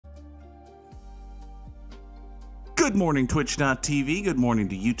Good morning, Twitch.tv. Good morning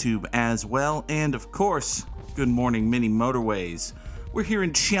to YouTube as well. And of course, good morning, Mini Motorways. We're here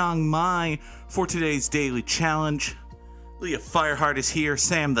in Chiang Mai for today's daily challenge. Leah Fireheart is here.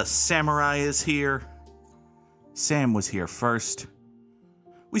 Sam the Samurai is here. Sam was here first.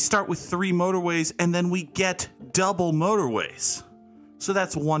 We start with 3 motorways and then we get double motorways. So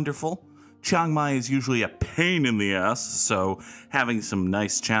that's wonderful. Chiang Mai is usually a pain in the ass, so having some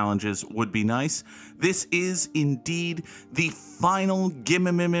nice challenges would be nice. This is indeed the final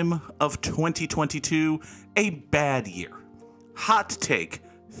Gimmimimim of 2022, a bad year. Hot take,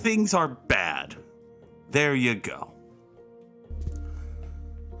 things are bad. There you go.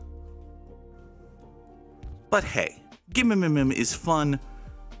 But hey, Gimmimimim is fun.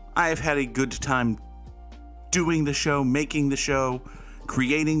 I have had a good time doing the show, making the show,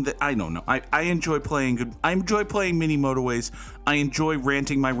 creating the, I don't know. I enjoy playing good. I enjoy playing Mini Motorways. I enjoy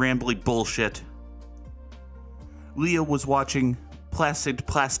ranting my rambly bullshit. Leah was watching Placid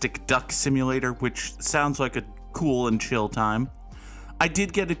Plastic Duck Simulator, which sounds like a cool and chill time. I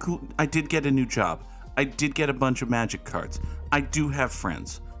did get a new job. I did get a bunch of magic cards. I do have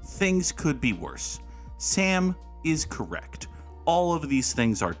friends. Things could be worse. Sam is correct. All of these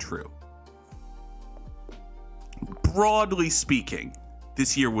things are true. Broadly speaking,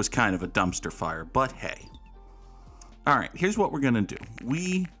 this year was kind of a dumpster fire, but hey. Alright, here's what we're going to do.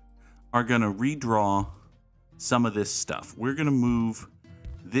 We are going to redraw some of this stuff. We're going to move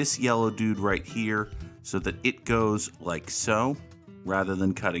this yellow dude right here so that it goes like so, rather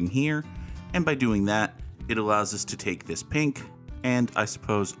than cutting here. And by doing that, it allows us to take this pink, and I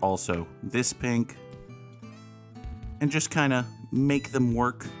suppose also this pink, and just kind of make them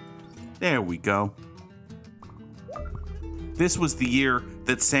work. There we go. This was the year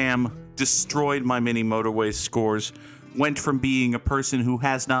that Sam destroyed my Mini Motorways scores, went from being a person who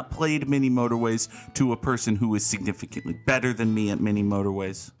has not played Mini Motorways to a person who is significantly better than me at Mini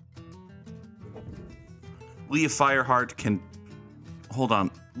Motorways. Leah Fireheart can... Hold on.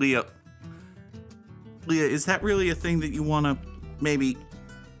 Leah, is that really a thing that you want to maybe...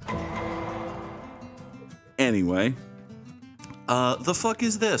 Anyway. The fuck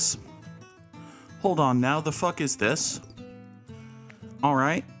is this? Hold on now. The fuck is this? All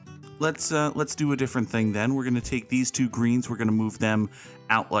right, let's do a different thing then. We're gonna take these 2 greens, we're gonna move them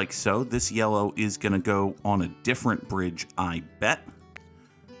out like so. This yellow is gonna go on a different bridge, I bet.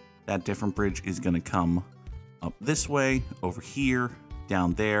 That different bridge is gonna come up this way, over here,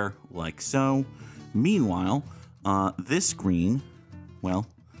 down there, like so. Meanwhile, this green, well,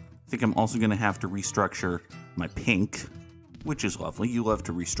 I think I'm also gonna have to restructure my pink, which is lovely. You love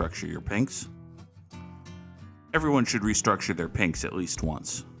to restructure your pinks. Everyone should restructure their pinks at least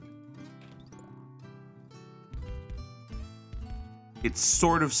once. It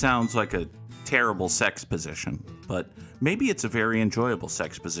sort of sounds like a terrible sex position, but maybe it's a very enjoyable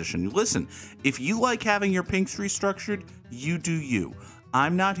sex position. Listen, if you like having your pinks restructured, you do you.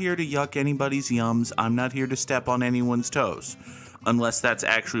 I'm not here to yuck anybody's yums. I'm not here to step on anyone's toes. Unless that's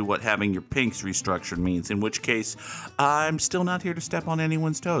actually what having your pinks restructured means, in which case, I'm still not here to step on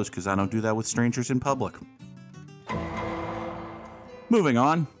anyone's toes, because I don't do that with strangers in public. Moving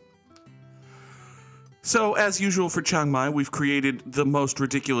on. So, as usual for Chiang Mai, we've created the most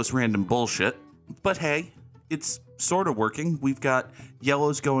ridiculous random bullshit. But hey, it's sort of working. We've got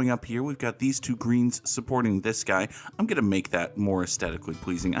yellows going up here. We've got these 2 greens supporting this guy. I'm going to make that more aesthetically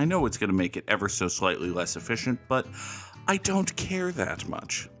pleasing. I know it's going to make it ever so slightly less efficient, but I don't care that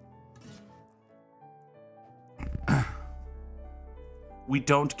much. We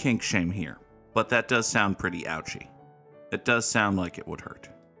don't kink shame here, but that does sound pretty ouchy. It does sound like it would hurt.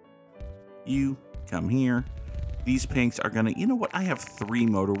 You come here. These pinks are gonna, you know what? I have 3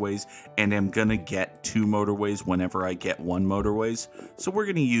 motorways and I'm gonna get 2 motorways whenever I get 1 motorways. So we're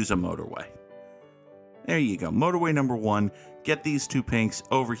gonna use a motorway. There you go. Motorway number 1. Get these 2 pinks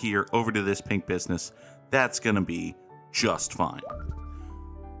over here, over to this pink business. That's gonna be just fine.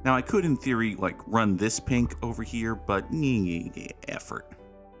 Now I could in theory like run this pink over here, but effort.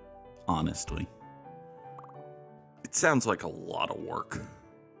 Honestly. It sounds like a lot of work.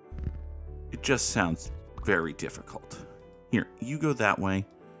 It just sounds very difficult. Here, you go that way.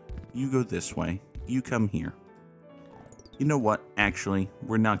 You go this way. You come here. You know what? Actually,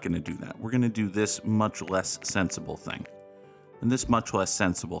 we're not going to do that. We're going to do this much less sensible thing. And this much less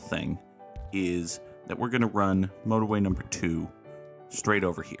sensible thing is that we're going to run motorway number 2 straight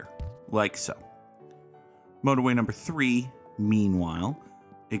over here, like so. Motorway number 3, meanwhile,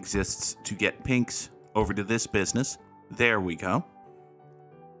 exists to get pinks over to this business. There we go.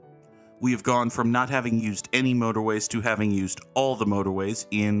 We have gone from not having used any motorways to having used all the motorways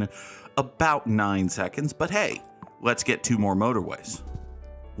in about 9 seconds. But hey, let's get 2 more motorways.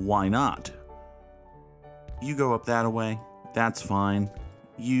 Why not? You go up that way. That's fine.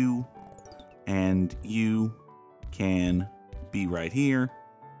 You and you can be right here.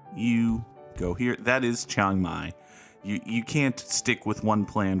 You go here. That is Chiang Mai. You can't stick with one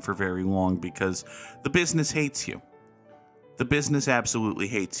plan for very long because the business hates you. The business absolutely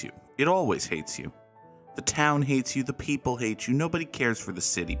hates you. It always hates you. The town hates you. The people hate you. Nobody cares for the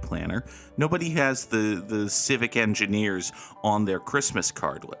city planner. Nobody has the civic engineers on their Christmas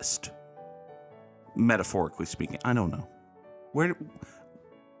card list. Metaphorically speaking. I don't know.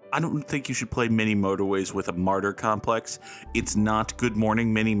 I don't think you should play Mini Motorways with a martyr complex. It's not Good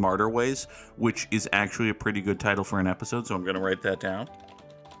Morning Mini Motorways, which is actually a pretty good title for an episode, so I'm going to write that down.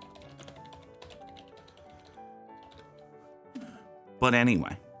 But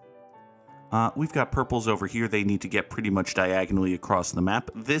anyway, we've got purples over here. They need to get pretty much diagonally across the map.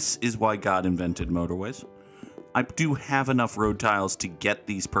 This is why God invented motorways. I do have enough road tiles to get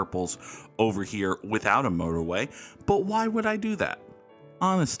these purples over here without a motorway, but why would I do that?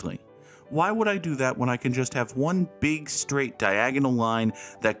 Honestly, why would I do that when I can just have one big straight diagonal line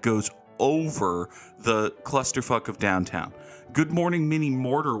that goes over the clusterfuck of downtown? Good Morning Mini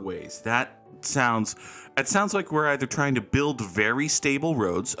Motorways. It sounds like we're either trying to build very stable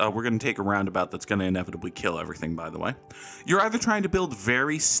roads. We're going to take a roundabout that's going to inevitably kill everything, by the way. You're either trying to build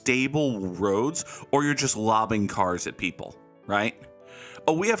very stable roads or you're just lobbing cars at people, right?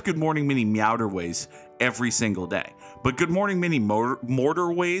 Oh, we have Good Morning Mini Meowderways every single day. But Good Morning Mini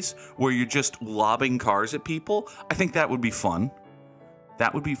Motorways, where you're just lobbing cars at people, I think that would be fun.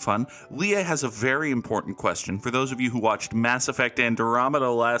 That would be fun. Leah has a very important question. For those of you who watched Mass Effect Andromeda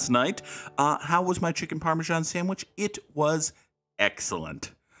last night, how was my chicken parmesan sandwich? It was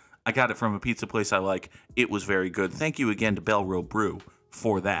excellent. I got it from a pizza place I like. It was very good. Thank you again to Bell Row Brew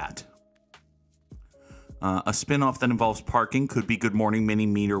for that. A spin-off that involves parking could be Good Morning Mini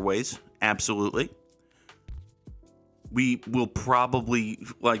Meterways. Absolutely. We will probably,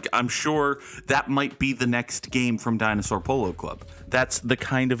 I'm sure that might be the next game from Dinosaur Polo Club. That's the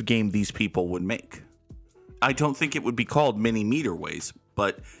kind of game these people would make. I don't think it would be called Mini Meterways,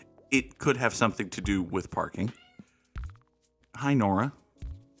 but it could have something to do with parking. Hi, Nora.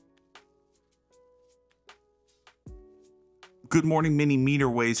 Good Morning Mini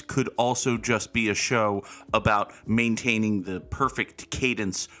Meterways could also just be a show about maintaining the perfect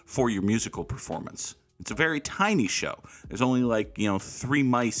cadence for your musical performance. It's a very tiny show. There's only 3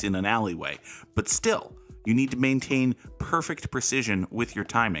 mice in an alleyway. But still, you need to maintain perfect precision with your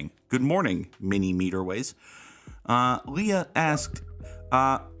timing. Good morning, Mini Meterways. Leah asked,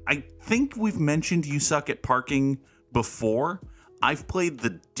 I think we've mentioned you suck at parking before. I've played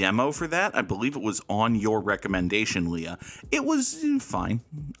the demo for that. I believe it was on your recommendation, Leah. It was fine.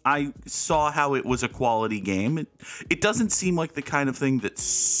 I saw how it was a quality game. It doesn't seem like the kind of thing that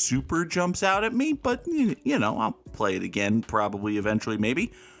super jumps out at me, but, I'll play it again, probably, eventually,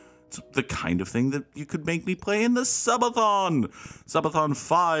 maybe. It's the kind of thing that you could make me play in the Subathon. Subathon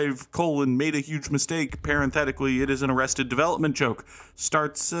V, made a huge mistake. Parenthetically, it is an Arrested Development joke.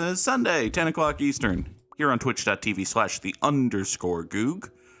 Starts Sunday, 10 o'clock Eastern. Here on twitch.tv/the_Goog.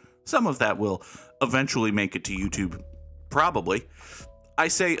 Some of that will eventually make it to YouTube. Probably. I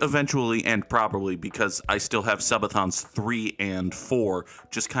say eventually and probably because I still have Subathons 3 and 4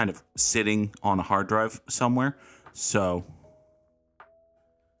 just kind of sitting on a hard drive somewhere. So,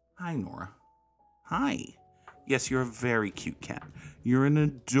 hi, Nora. Hi. Yes, you're a very cute cat. You're an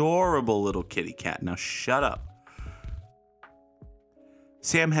adorable little kitty cat. Now shut up.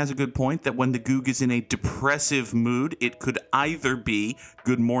 Sam has a good point that when the Goog is in a depressive mood, it could either be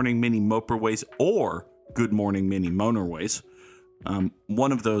Good Morning Mini Motorways or Good Morning Mini Motorways.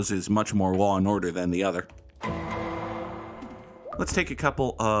 One of those is much more law and order than the other. Let's take a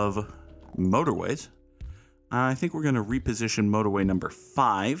couple of motorways. I think we're going to reposition motorway number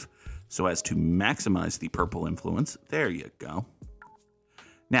 5 so as to maximize the purple influence. There you go.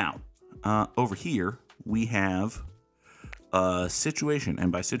 Now, over here, we have a situation,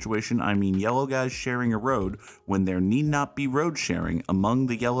 and by situation I mean yellow guys sharing a road when there need not be road sharing among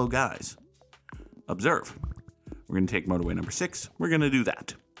the yellow guys. Observe. We're going to take motorway number 6. We're going to do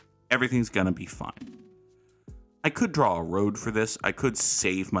that. Everything's going to be fine. I could draw a road for this. I could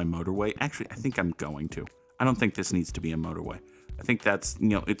save my motorway. Actually, I think I'm going to. I don't think this needs to be a motorway. I think that's,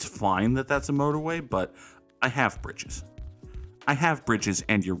 it's fine that that's a motorway, but I have bridges. I have bridges,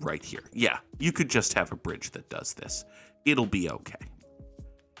 and you're right here. Yeah, you could just have a bridge that does this. It'll be okay.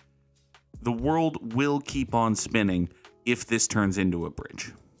 The world will keep on spinning if this turns into a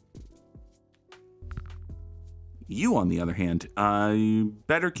bridge. You, on the other hand,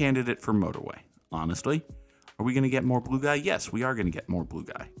 better candidate for motorway, honestly. Are we going to get more blue guy? Yes, we are going to get more blue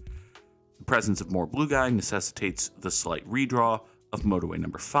guy. The presence of more blue guy necessitates the slight redraw of motorway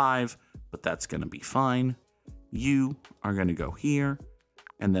number 5, but that's going to be fine. You are going to go here,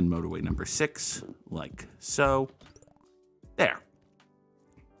 and then motorway number 6, like so. There.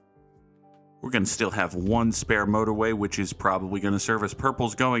 We're going to still have one spare motorway, which is probably going to service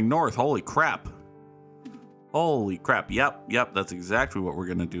purples going north. Holy crap. Holy crap. Yep, that's exactly what we're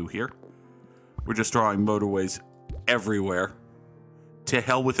going to do here. We're just drawing motorways everywhere. To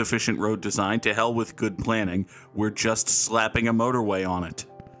hell with efficient road design. To hell with good planning. We're just slapping a motorway on it.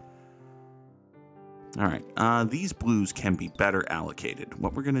 All right. These blues can be better allocated.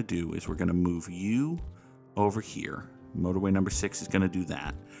 What we're going to do is we're going to move you over here. Motorway number 6 is going to do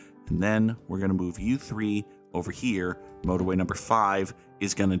that. And then we're going to move you 3 over here. Motorway number 5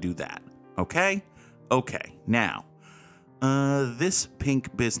 is going to do that. Okay? Okay. Now, this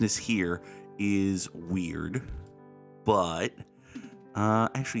pink business here is weird, but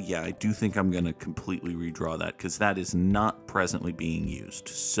actually, yeah, I do think I'm going to completely redraw that because that is not presently being used.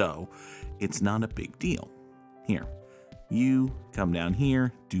 So it's not a big deal. Here, you come down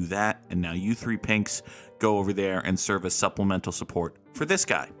here, do that, and now you 3 pinks go over there and serve as supplemental support for this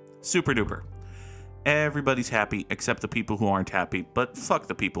guy. Super duper. Everybody's happy except the people who aren't happy, but fuck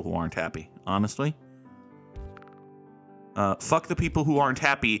the people who aren't happy, honestly. Fuck the people who aren't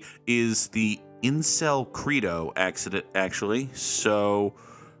happy is the incel credo accident, actually, so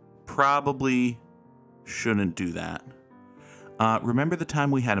probably shouldn't do that. Remember the time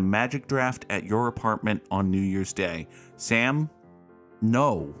we had a magic draft at your apartment on New Year's Day? Sam?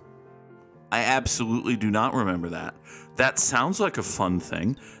 No. I absolutely do not remember that. That sounds like a fun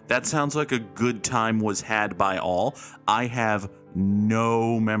thing. That sounds like a good time was had by all. I have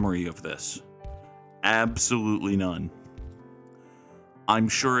no memory of this. Absolutely none. I'm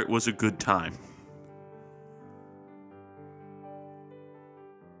sure it was a good time.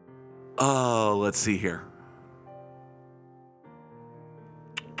 Oh, let's see here.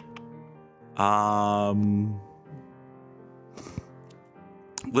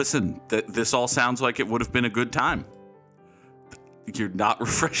 Listen, this all sounds like it would have been a good time. You're not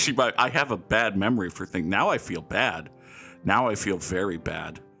refreshing my... I have a bad memory for things. Now I feel bad. Now I feel very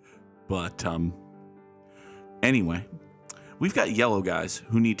bad. But, anyway, we've got yellow guys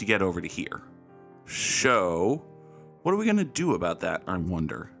who need to get over to here. So, what are we going to do about that, I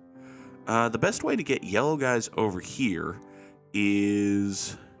wonder? The best way to get yellow guys over here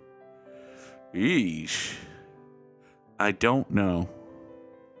is... Eesh. I don't know.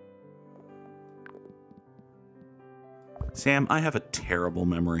 Sam, I have a terrible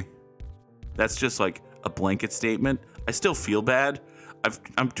memory. That's just like a blanket statement. I still feel bad.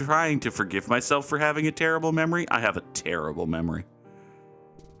 I'm trying to forgive myself for having a terrible memory. I have a terrible memory.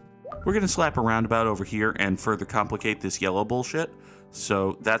 We're going to slap a roundabout over here and further complicate this yellow bullshit.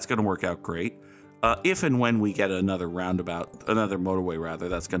 So that's going to work out great. If and when we get another roundabout, another motorway rather,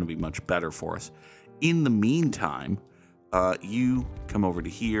 that's going to be much better for us. In the meantime, you come over to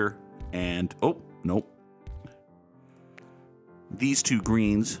here and, oh, nope. These 2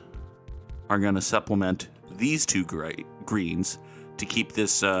 greens are going to supplement these 2 greens to keep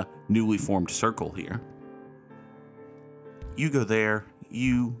this newly formed circle here. You go there,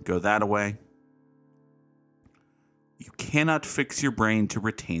 you go that away. You cannot fix your brain to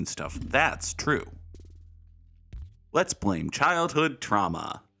retain stuff. That's true. Let's blame childhood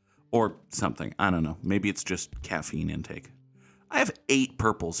trauma. Or something. I don't know. Maybe it's just caffeine intake. I have 8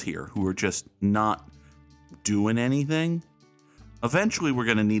 purples here who are just not doing anything. Eventually, we're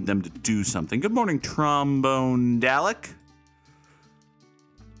going to need them to do something. Good morning, Trombone Dalek.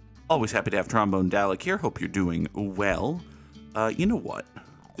 Always happy to have Trombone Dalek here. Hope you're doing well. You know what?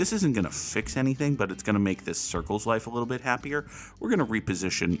 This isn't going to fix anything, but it's going to make this circle's life a little bit happier. We're going to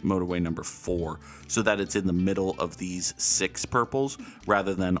reposition motorway number 4 so that it's in the middle of these 6 purples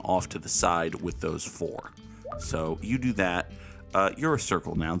rather than off to the side with those 4. So you do that. You're a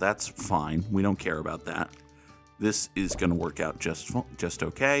circle now. That's fine. We don't care about that. This is going to work out just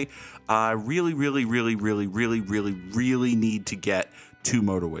okay. I really need to get 2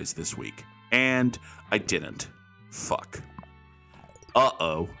 motorways this week. And I didn't. Fuck.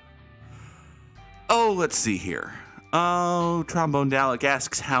 Uh-oh. Oh, let's see here. Oh, Trombone Dalek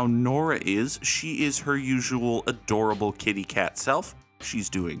asks how Nora is. She is her usual adorable kitty cat self. She's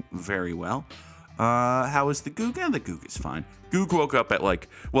doing very well. How is the Goog? And the Goog is fine. Goog woke up at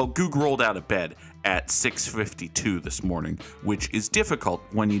Goog rolled out of bed at 6:52 this morning, which is difficult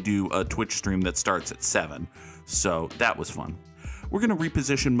when you do a Twitch stream that starts at 7. So that was fun. We're going to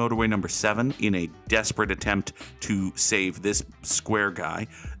reposition motorway number 7 in a desperate attempt to save this square guy.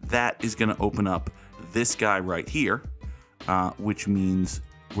 That is going to open up this guy right here, which means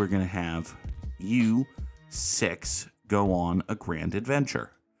we're going to have you 6 go on a grand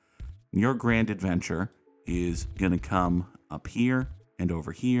adventure. Your grand adventure is going to come up here and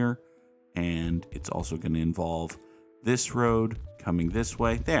over here, and it's also going to involve this road coming this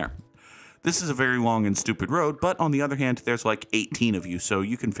way. There. This is a very long and stupid road, but on the other hand, there's like 18 of you, so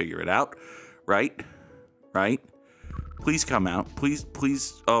you can figure it out, right? Right? Please come out. Please,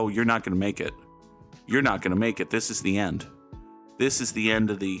 please. Oh, you're not going to make it. You're not going to make it. This is the end. This is the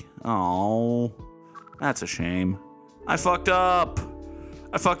end of the... Oh, that's a shame. I fucked up.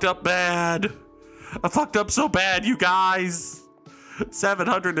 I fucked up bad. I fucked up so bad, you guys.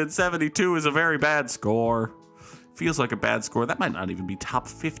 772 is a very bad score. Feels like a bad score. That might not even be top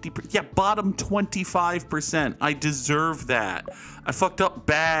 50%. Yeah, bottom 25%. I deserve that. I fucked up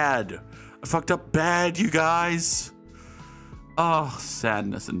bad. I fucked up bad, you guys. Oh,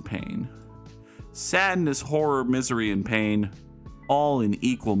 sadness and pain. Sadness, horror, misery, and pain, all in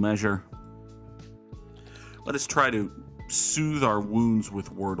equal measure. Let us try to soothe our wounds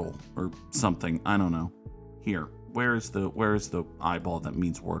with Wordle or something. I don't know. Here, where is the eyeball that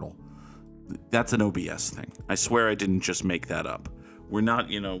means Wordle? That's an OBS thing. I swear I didn't just make that up. We're not,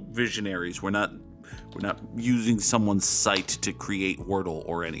 visionaries. We're not using someone's site to create Wordle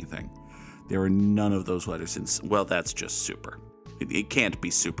or anything. There are none of those letters in. Well, that's just super. It can't be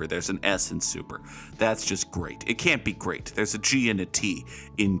super. There's an S in super. That's just great. It can't be great. There's a G and a T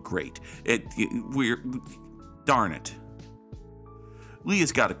in great. Darn it.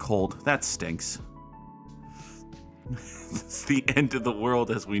 Leah's got a cold. That stinks. It's the end of the world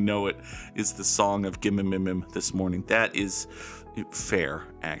as we know it is the song of Gimmimimim this morning. That is fair,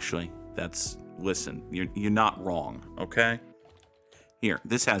 actually. Listen, you're not wrong, okay? Here,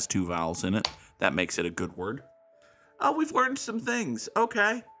 this has 2 vowels in it. That makes it a good word. Oh, we've learned some things.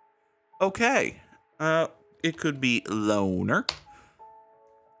 Okay. Okay. It could be loner.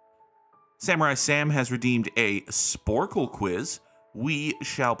 Samurai Sam has redeemed a Sporkle quiz. We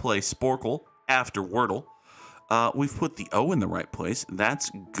shall play Sporkle after Wordle. We've put the O in the right place.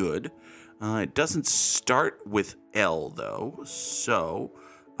 That's good. It doesn't start with L, though, so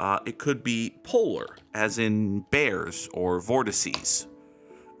it could be polar, as in bears or vortices.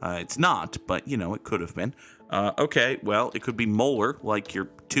 It's not, but, it could have been. Okay, well, it could be molar, like your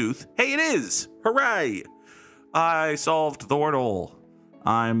tooth. Hey, it is! Hooray! I solved the Wordle.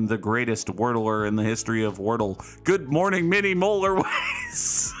 I'm the greatest Wordler in the history of Wordle. Good morning, mini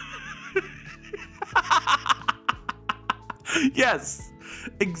Motorways! Yes,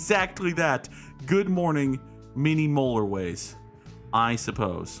 exactly that. Good morning, mini Motorways, I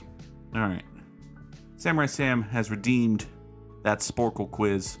suppose. All right. Samurai Sam has redeemed that Sporkle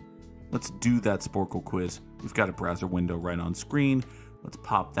quiz. Let's do that Sporkle quiz. We've got a browser window right on screen. Let's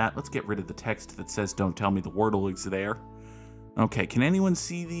pop that. Let's get rid of the text that says, don't tell me the Wordle is there. Okay, can anyone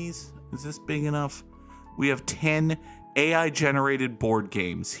see these? Is this big enough? We have 10 AI-generated board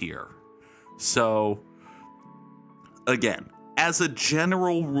games here. So, again, as a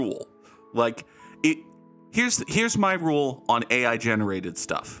general rule, here's my rule on AI-generated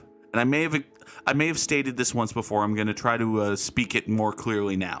stuff. And I may have stated this once before. I'm going to try to speak it more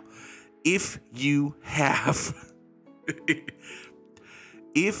clearly now. If you have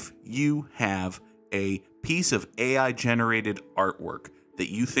a piece of AI-generated artwork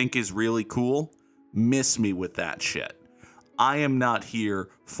that you think is really cool, miss me with that shit. I am not here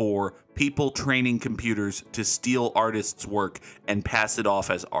for people training computers to steal artists' work and pass it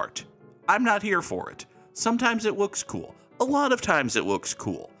off as art. I'm not here for it. Sometimes it looks cool. A lot of times it looks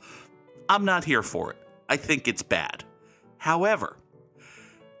cool. I'm not here for it. I think it's bad. However,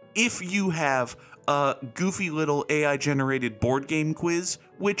 if you have a goofy little AI-generated board game quiz,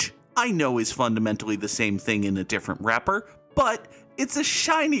 which I know is fundamentally the same thing in a different wrapper, but it's a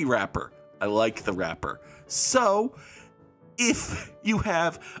shiny wrapper. I like the wrapper. So, if you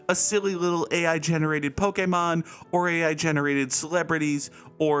have a silly little AI-generated Pokemon, or AI-generated celebrities,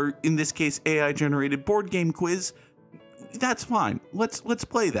 or in this case, AI-generated board game quiz, that's fine. Let's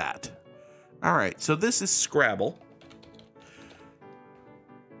play that. All right, so this is Scrabble.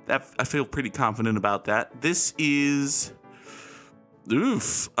 I feel pretty confident about that. This is...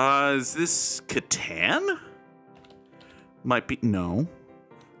 Oof. Is this Catan? Might be... No.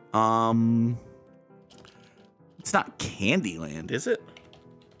 It's not Candyland, is it?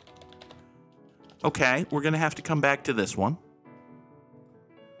 Okay, we're gonna have to come back to this one.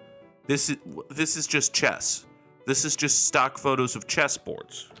 This is just chess. This is just stock photos of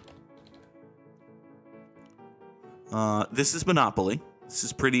chessboards. This is Monopoly. This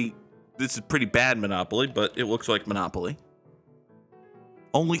is pretty bad Monopoly, but it looks like Monopoly.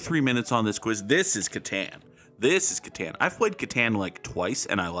 Only 3 minutes on this quiz. This is Catan. I've played Catan like twice,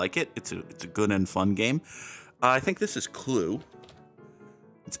 and I like it. It's a good and fun game. I think this is Clue.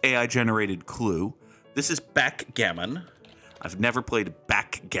 It's AI-generated Clue. This is Backgammon. I've never played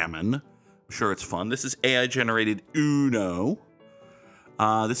Backgammon. I'm sure it's fun. This is AI-generated Uno.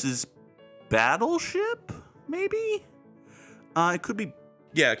 This is Battleship, maybe? It could be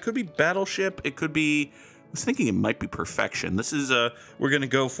Battleship. It could be... I was thinking it might be Perfection. This is, we're going to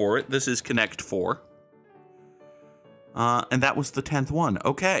go for it. This is Connect 4. And that was the 10th one.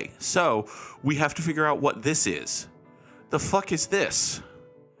 Okay, so we have to figure out what this is. The fuck is this?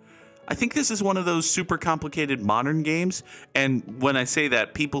 I think this is one of those super complicated modern games, and when I say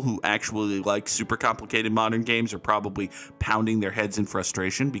that, people who actually like super complicated modern games are probably pounding their heads in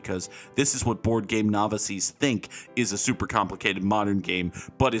frustration, because this is what board game novices think is a super complicated modern game,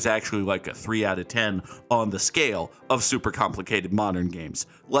 but is actually like a 3 out of 10 on the scale of super complicated modern games.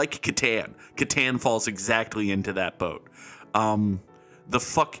 Like Catan. Catan falls exactly into that boat. The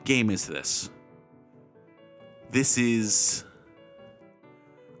fuck game is this? This is...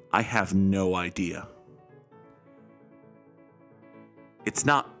 I have no idea. It's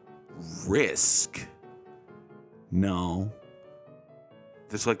not Risk. No.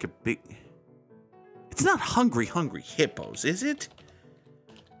 There's like a big... It's not Hungry Hippos, is it?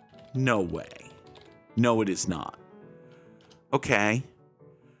 No way. No, it is not. Okay.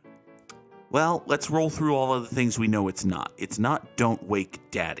 Well, let's roll through all of the things we know it's not. It's not Don't Wake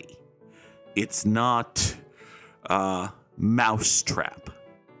Daddy. It's not Mousetrap.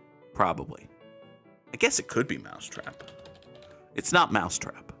 Probably. I guess it could be Mousetrap. It's not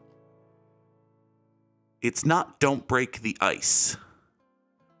Mousetrap. It's not Don't Break the Ice.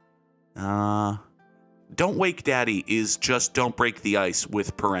 Don't Wake Daddy is just Don't Break the Ice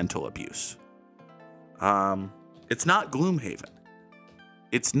with parental abuse. It's not Gloomhaven.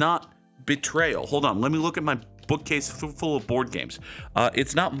 It's not Betrayal. Hold on, let me look at my bookcase full of board games.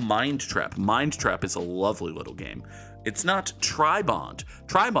 It's not Mind Trap. Mind Trap is a lovely little game. It's not Tribond.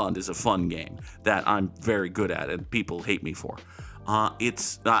 Tribond is a fun game that I'm very good at and people hate me for.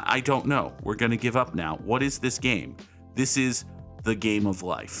 I don't know. We're going to give up now. What is this game? This is The Game of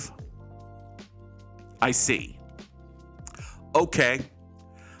Life. I see. Okay.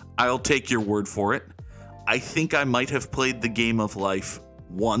 I'll take your word for it. I think I might have played The Game of Life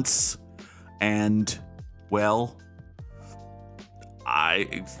once. And, well,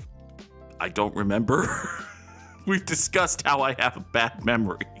 I don't remember. We've discussed how I have a bad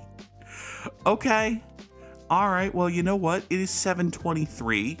memory. Okay. All right. Well, you know what? It is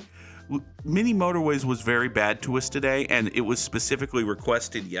 7:23. Mini Motorways was very bad to us today, and it was specifically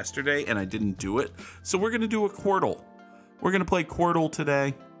requested yesterday, and I didn't do it. So we're going to do a Quirtle. We're going to play Quirtle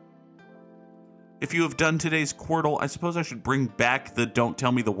today. If you have done today's Quirtle, I suppose I should bring back the Don't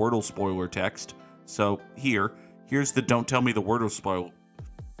Tell Me the Wordle spoiler text. So here's the Don't Tell Me the Wordle spoiler.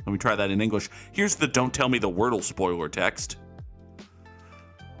 Let me try that in English. Here's the Don't Tell Me the Wordle spoiler text.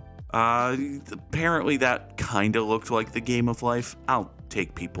 Apparently that kind of looked like The Game of Life. I'll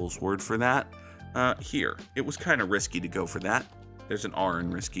take people's word for that. Here. It was kind of risky to go for that. There's an R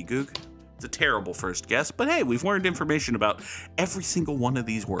in risky, Goog. It's a terrible first guess, but hey, we've learned information about every single one of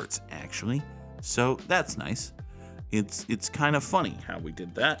these words, actually. So that's nice. It's kind of funny how we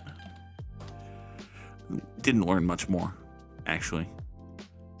did that. Didn't learn much more, actually.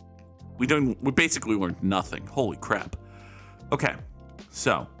 We basically learned nothing. Holy crap. Okay,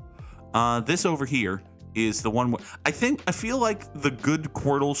 so this over here is the one. I feel like the good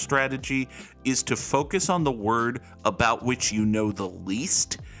Quirtle strategy is to focus on the word about which you know the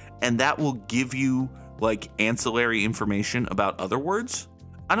least, and that will give you like ancillary information about other words.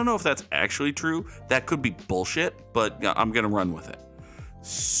 I don't know if that's actually true. That could be bullshit, but I'm gonna run with it.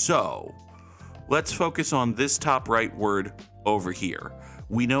 So let's focus on this top right word over here.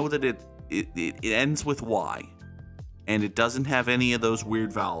 We know that it ends with Y, and it doesn't have any of those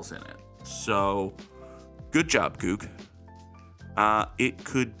weird vowels in it. So, good job, Goog. It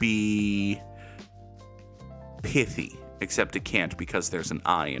could be pithy, except it can't because there's an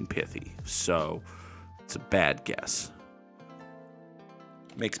I in pithy. So, it's a bad guess.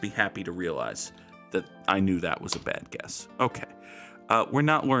 Makes me happy to realize that I knew that was a bad guess. Okay. We're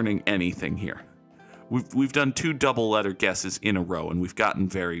not learning anything here. We've done 2 double letter guesses in a row, and we've gotten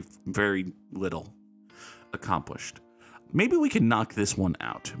very, very little accomplished. Maybe we can knock this one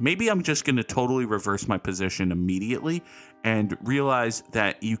out. Maybe I'm just going to totally reverse my position immediately and realize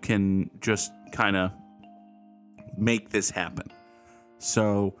that you can just kind of make this happen.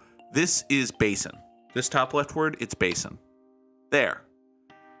 So this is basin. This top left word, it's basin. There.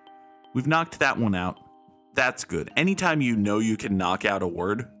 We've knocked that one out. That's good. Anytime you know you can knock out a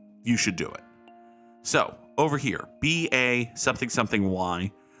word, you should do it. So, over here, B-A something something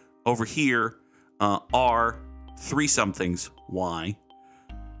Y. Over here, R, three somethings Y.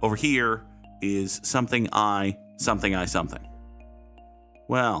 Over here is something I something.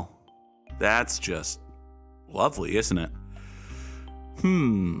 Well, that's just lovely, isn't it?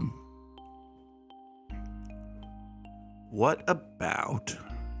 What about...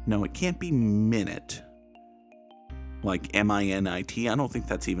 No, it can't be minute. Like M-I-N-I-T. I don't think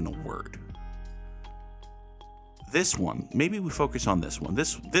that's even a word. This one, maybe we focus on this one.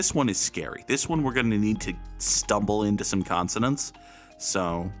 This one is scary. This one we're going to need to stumble into some consonants.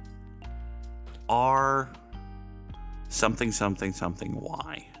 So, R something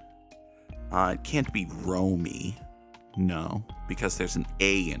Y. It can't be Romy. No, because there's an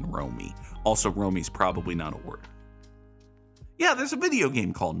A in Romy. Also, Romy's probably not a word. Yeah, there's a video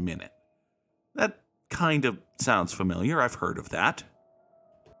game called Minute. That kind of sounds familiar. I've heard of that.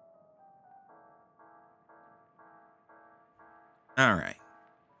 All right.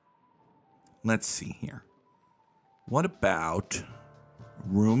 Let's see here. What about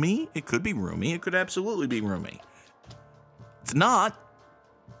roomy? It could be roomy. It could absolutely be roomy. It's not,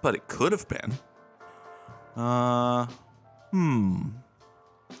 but it could have been.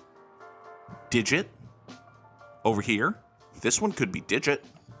 Digit. Over here. This one could be digit.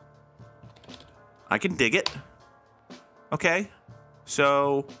 I can dig it. Okay.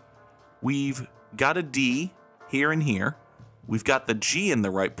 So we've got a D here and here. We've got the G in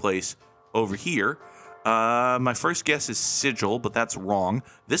the right place over here. My first guess is sigil, but that's wrong.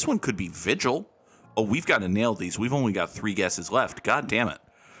 This one could be vigil. Oh, we've got to nail these. We've only got 3 guesses left. God damn it.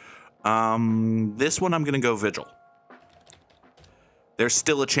 This one I'm going to go vigil. There's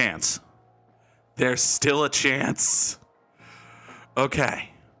still a chance. There's still a chance.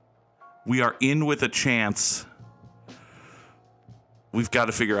 Okay. We are in with a chance. We've got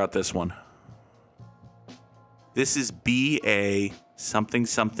to figure out this one. This is B-A something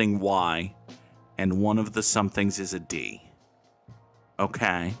something Y, and one of the somethings is a D.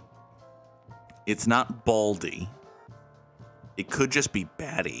 Okay. It's not Baldy. It could just be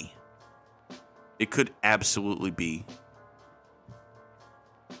Batty. It could absolutely be.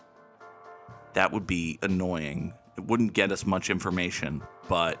 That would be annoying. It wouldn't get us much information,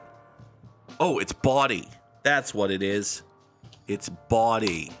 but... Oh, it's body. That's what it is. It's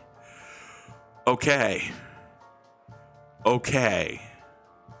body. Okay. Okay.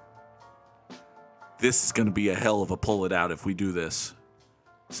 This is going to be a hell of a pull it out if we do this.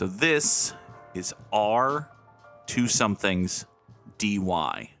 So this is R, 2 somethings,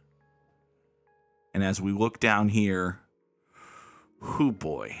 DY. And as we look down here, whoo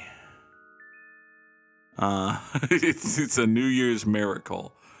boy. It's a New Year's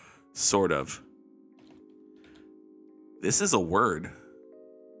miracle, sort of. This is a word.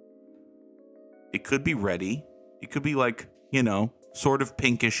 It could be ready. It could be like, you know, sort of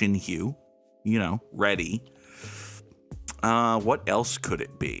pinkish in hue. You know, ready. What else could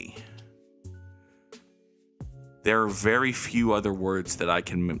it be? There are very few other words that I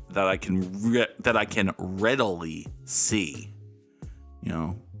can readily see. You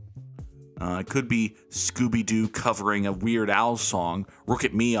know, it could be Scooby-Doo covering a Weird Al song.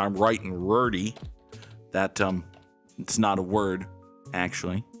 Rookit me, I'm writing Rerdy. That it's not a word,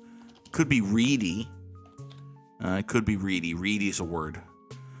 actually. Could be Reedy. It could be Reedy. Reedy's a word.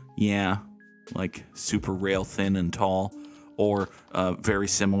 Yeah, like super rail thin and tall. Or very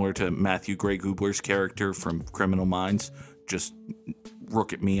similar to Matthew Gray Goobler's character from Criminal Minds. Just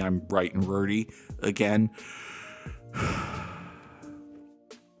rook at me, I'm writing Rerdy again.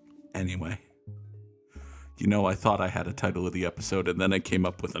 Anyway. You know, I thought I had a title of the episode, and then I came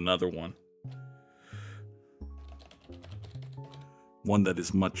up with another one. One that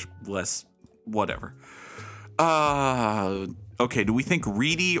is much less whatever. Okay, do we think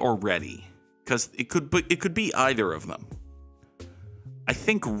Reedy or Ready? Because it could be either of them. I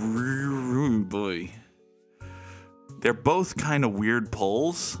think, boy, they're both kind of weird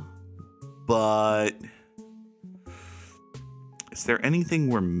pulls, but is there anything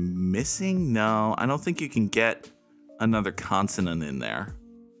we're missing? No, I don't think you can get another consonant in there.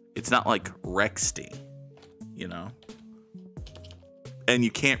 It's not like Rexty, you know? And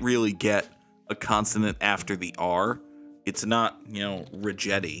you can't really get a consonant after the R. It's not, you know,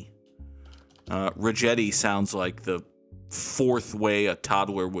 Rigetti. Rigetti sounds like the 4th way a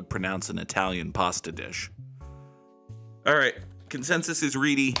toddler would pronounce an Italian pasta dish. All right, consensus is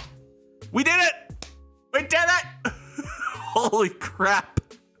Reedy. We did it! We did it! Holy crap!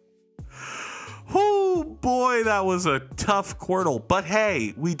 Whoo! boy, that was a tough Quirtle. But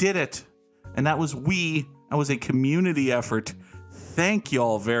hey, we did it. And that was a community effort. Thank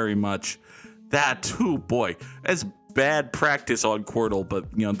y'all very much. That, oh boy, that's bad practice on Quirtle, but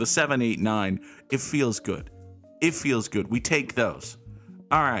you know, the 7, 8, 9, it feels good. It feels good. We take those.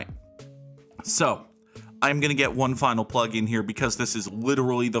 All right. So, I'm going to get one final plug in here because this is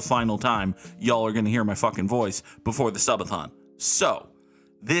literally the final time y'all are going to hear my fucking voice before the subathon. So,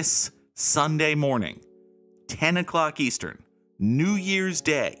 this Sunday morning, 10 o'clock Eastern, New Year's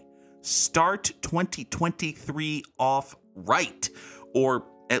Day, start 2023 off right, or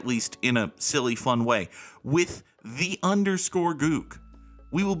at least in a silly fun way, with the _Goog.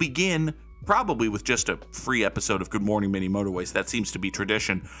 We will begin probably with just a free episode of Good Morning Mini Motorways. That seems to be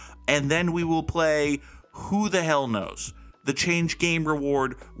tradition. And then we will play Who the Hell Knows. The change game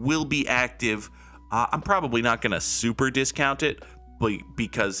reward will be active. I'm probably not going to super discount it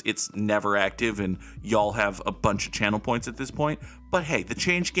because it's never active and y'all have a bunch of channel points at this point. But hey, the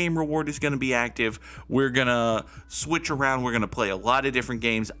change game reward is going to be active. We're going to switch around. We're going to play a lot of different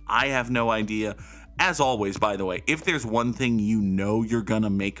games. I have no idea. As always, by the way, if there's one thing you know you're going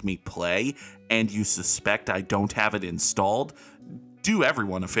to make me play and you suspect I don't have it installed, do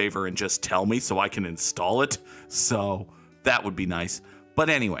everyone a favor and just tell me so I can install it. So that would be nice.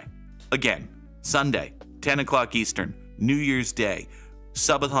 But anyway, again, Sunday, 10 o'clock Eastern, New Year's Day,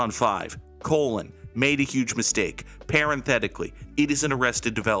 Subathon V, made a huge mistake. Parenthetically, it is an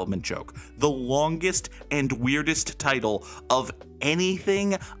Arrested Development joke. The longest and weirdest title of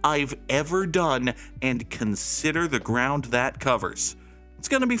anything I've ever done, and consider the ground that covers. It's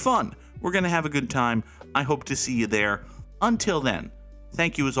going to be fun. We're going to have a good time. I hope to see you there. Until then,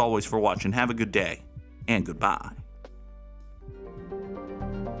 thank you as always for watching. Have a good day, and goodbye.